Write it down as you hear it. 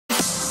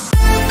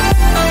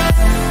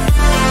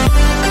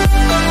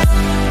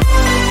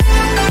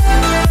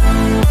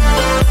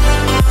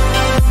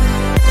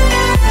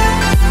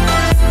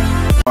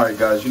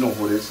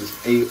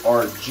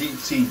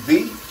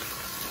ARGTV.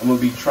 I'm gonna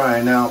be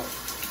trying out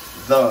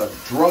the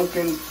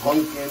Drunken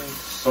Punkin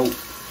soap,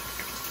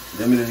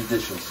 limited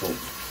edition soap.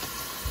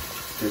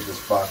 Get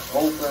this box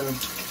open.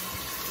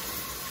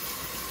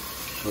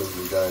 Show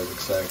you guys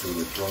exactly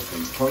what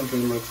Drunken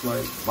Punkin looks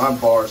like. My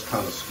bar is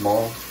kind of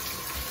small.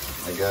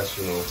 I guess,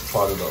 you know, it's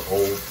part of the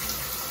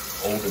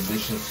old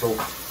edition soap.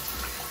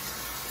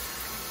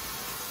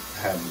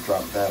 I had to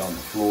drop that on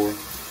the floor.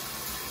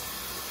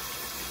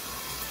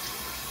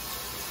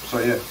 So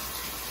yeah,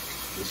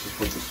 this is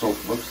what the soap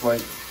looks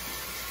like.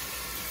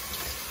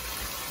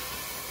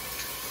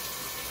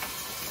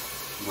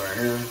 Right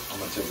here, I'm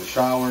gonna take a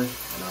shower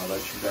and I'll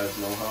let you guys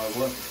know how it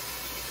looks.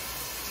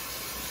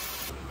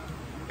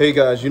 Hey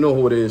guys, you know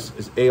who it is.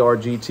 It's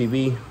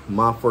ARGTV.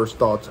 My first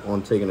thoughts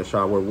on taking a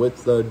shower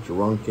with the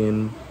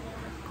Drunken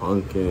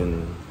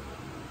Punkin.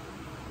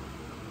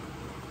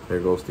 There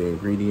goes the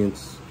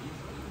ingredients,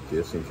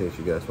 just in case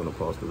you guys want to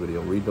pause the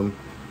video and read them.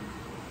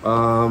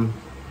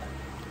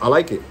 I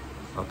like it.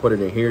 I put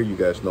it in here. You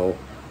guys know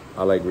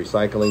I like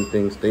recycling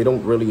things. They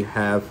don't really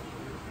have,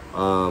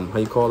 how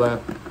you call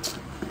that?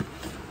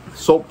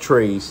 Soap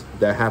trays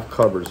that have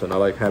covers, and I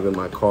like having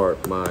my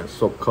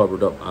soap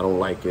covered up. I don't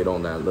like it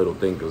on that little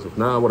thing, because if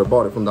not, I would have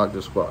bought it from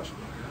Dr.Squatch.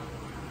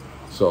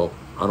 So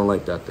I don't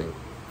like that thing.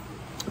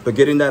 But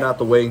getting that out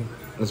the way,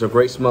 it's a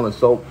great smelling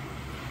soap.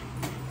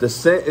 The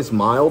scent is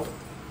mild,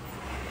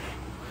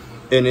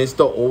 and it's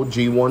the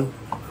OG one.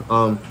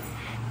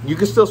 You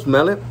can still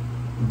smell it,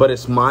 but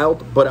it's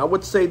mild. But I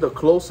would say the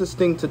closest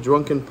thing to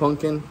Drunken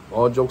Punkin,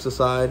 all jokes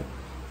aside,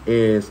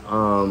 is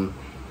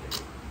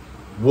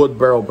Wood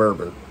Barrel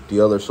Bourbon, the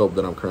other soap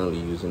that I'm currently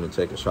using to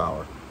take a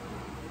shower.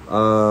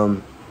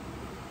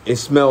 It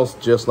smells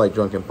just like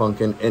Drunken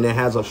Punkin, and it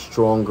has a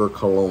stronger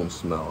cologne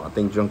smell. I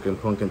think Drunken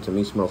Punkin to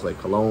me smells like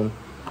cologne.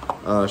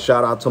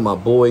 Shout out to my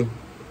boy.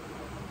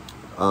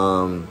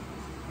 Damn,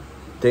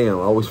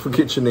 I always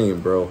forget your name,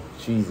 bro.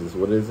 Jesus,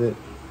 what is it?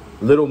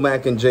 Little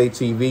Mac and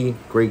JTV,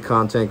 great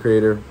content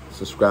creator.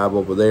 Subscribe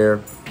over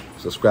there.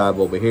 Subscribe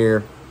over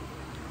here.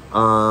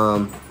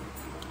 I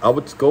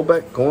would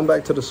going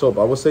back to the soap.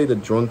 I would say the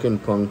Drunken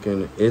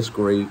Punkin is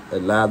great.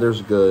 It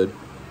lathers good,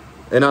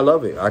 and I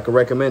love it. I could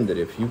recommend it.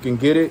 If you can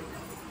get it,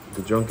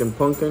 the Drunken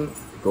Punkin,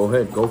 go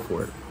ahead, go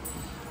for it.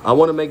 I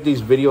want to make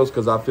these videos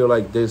because I feel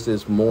like this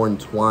is more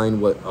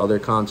entwined with other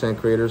content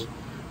creators,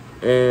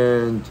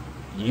 and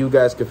you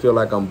guys can feel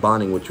like I'm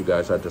bonding with you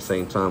guys at the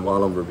same time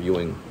while I'm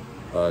reviewing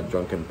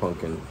Drunken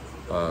Punkin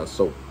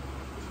soap.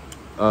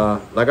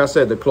 Like I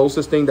said, the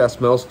closest thing that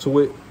smells to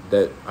it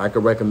that I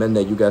could recommend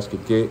that you guys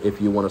could get if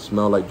you want to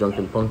smell like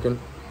Drunken Punkin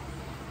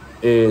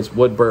is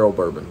Wood Barrel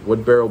Bourbon.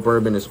 Wood Barrel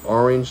Bourbon is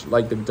orange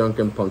like the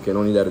Drunken Punkin,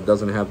 only that it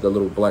doesn't have the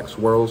little black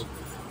swirls,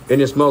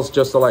 and it smells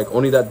just alike.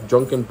 Only that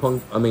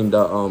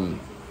the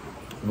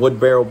Wood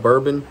Barrel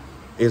Bourbon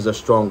is a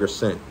stronger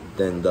scent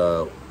than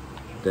the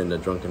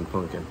Drunken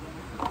Punkin.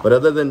 But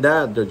other than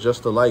that, they're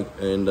just alike,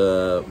 and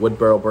Wood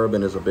Barrel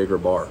Bourbon is a bigger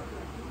bar.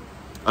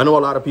 I know a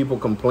lot of people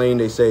complain,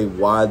 they say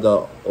why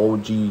the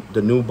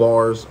new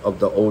bars of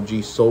the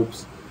OG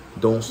soaps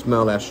don't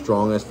smell as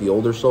strong as the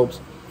older soaps.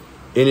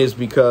 It is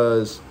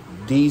because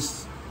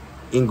these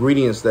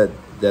ingredients that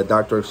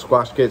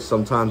Dr.Squatch gets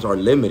sometimes are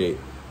limited,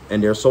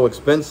 and they're so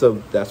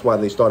expensive. That's why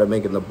they started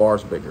making the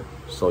bars bigger.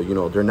 So, you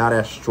know, they're not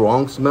as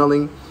strong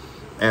smelling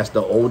as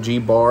the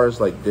OG bars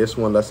like this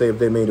one. Let's say if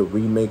they made a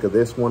remake of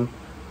this one,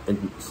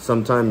 and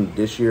sometime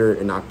this year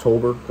in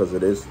October, because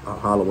it is a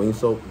Halloween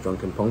soap,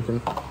 Drunken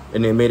Punkin,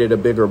 and they made it a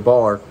bigger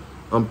bar,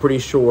 I'm pretty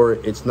sure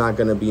it's not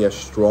going to be as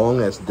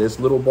strong as this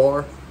little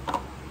bar.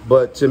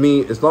 But to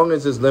me, as long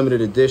as it's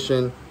limited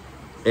edition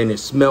and it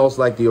smells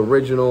like the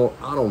original,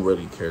 I don't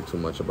really care too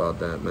much about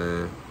that,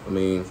 man. I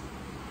mean,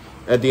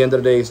 at the end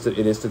of the day,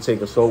 it is to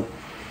take a soap.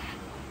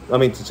 I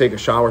mean, to take a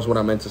shower is what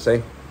I meant to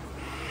say.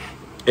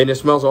 And it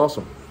smells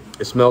awesome.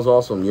 It smells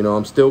awesome. You know,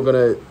 I'm still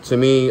going to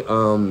me,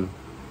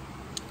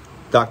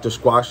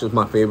 Dr.Squatch is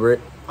my favorite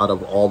out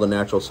of all the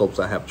natural soaps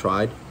I have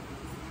tried,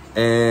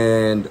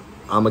 and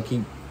I'm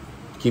gonna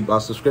keep my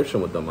subscription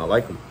with them. I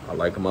like them. I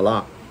like them a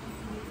lot,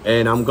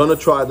 and I'm gonna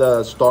try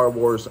the Star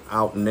Wars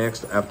out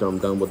next after I'm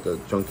done with the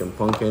Drunken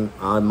Punkin.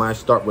 I might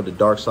start with the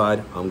dark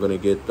side. I'm gonna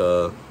get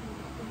the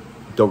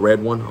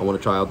red one. I want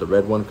to try out the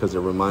red one because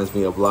it reminds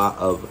me a lot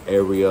of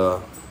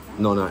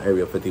not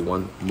Area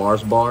 51,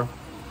 Mars Bar.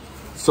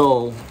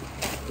 So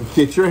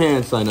get your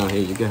hand sign out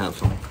here. You can have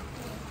some.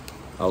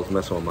 I was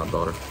messing with my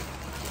daughter.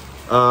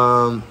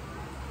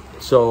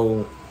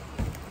 So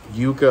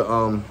you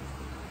could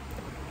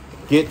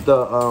get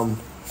the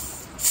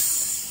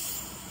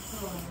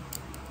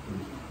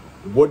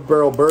Wood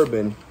Barrel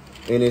Bourbon,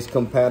 and it's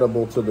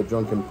compatible to the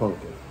Drunken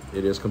Punkin.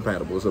 It is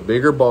compatible. It's a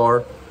bigger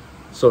bar,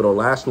 so it'll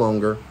last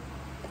longer,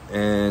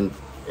 and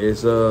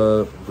it's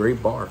a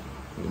great bar,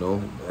 you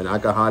know. And I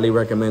could highly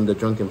recommend the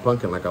Drunken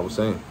Punkin, like I was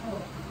saying.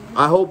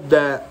 I hope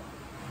that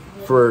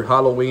for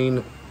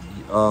Halloween,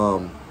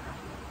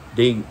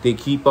 they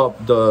keep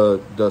up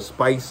the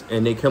spice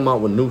and they come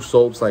out with new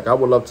soaps. Like I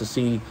would love to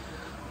see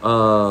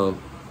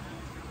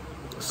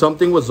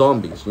something with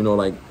zombies, you know,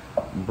 like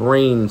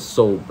brain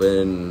soap,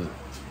 and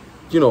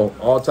you know,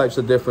 all types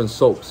of different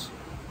soaps.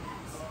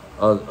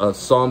 A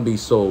zombie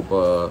soap,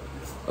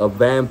 a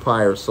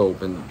vampire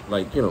soap, and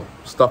like, you know,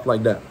 stuff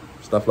like that,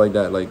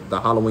 like the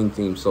Halloween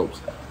themed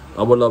soaps.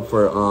 I would love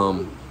for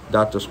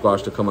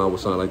Dr.Squatch to come out with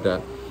something like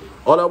that.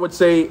 All I would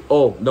say,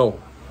 oh no,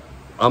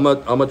 I'm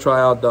gonna try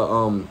out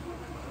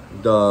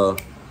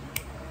the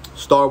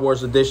Star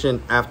Wars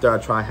edition after I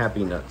try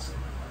Happy Nuts.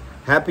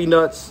 Happy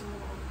Nuts,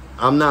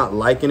 I'm not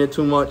liking it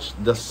too much.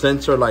 The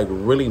scents are like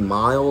really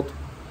mild,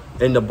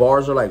 and the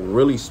bars are like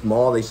really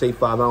small. They say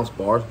 5-ounce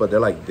bars, but they're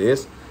like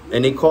this,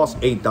 and they cost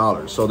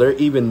 $8. So they're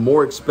even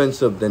more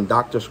expensive than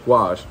Dr.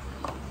 Squatch,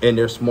 and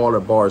they're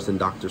smaller bars than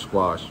Dr.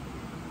 Squatch.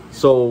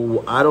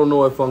 So I don't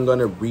know if I'm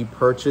gonna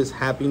repurchase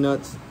Happy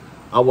Nuts.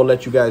 I will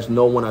let you guys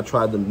know when I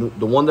try the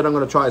one that I'm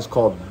gonna try is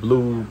called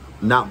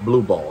not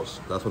Blue Balls.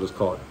 That's what it's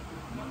called.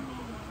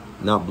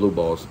 Not Blue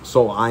Balls.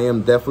 So I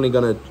am definitely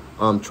gonna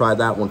try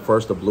that one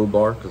first, the blue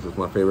bar, because it's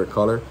my favorite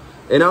color.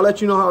 And I'll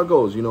let you know how it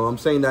goes. You know, I'm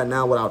saying that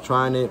now without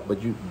trying it, but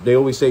they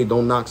always say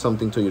don't knock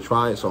something till you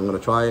try it. So I'm gonna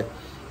try it,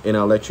 and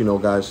I'll let you know,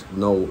 guys,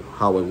 know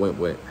how it went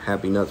with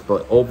Happy Nuts.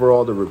 But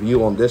overall, the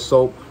review on this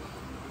soap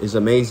is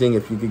amazing.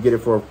 If you could get it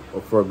for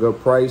a good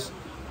price,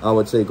 I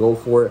would say go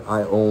for it.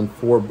 I own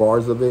 4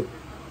 bars of it,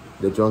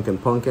 the Drunken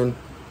Punkin,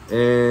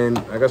 and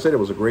like I said, it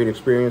was a great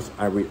experience.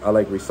 I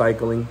like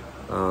recycling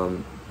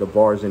the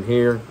bars in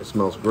here. It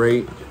smells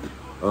great,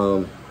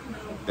 and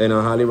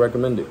I highly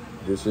recommend it.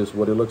 This is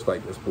what it looks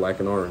like. It's black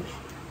and orange.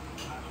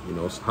 You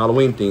know, it's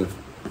Halloween theme.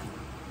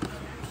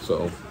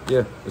 So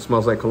yeah, it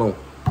smells like cologne.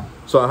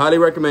 So I highly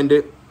recommend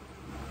it.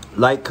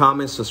 Like,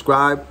 comment,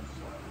 subscribe,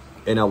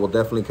 and I will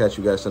definitely catch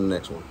you guys in the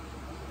next one.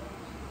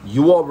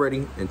 You all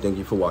ready, and thank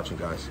you for watching,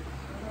 guys.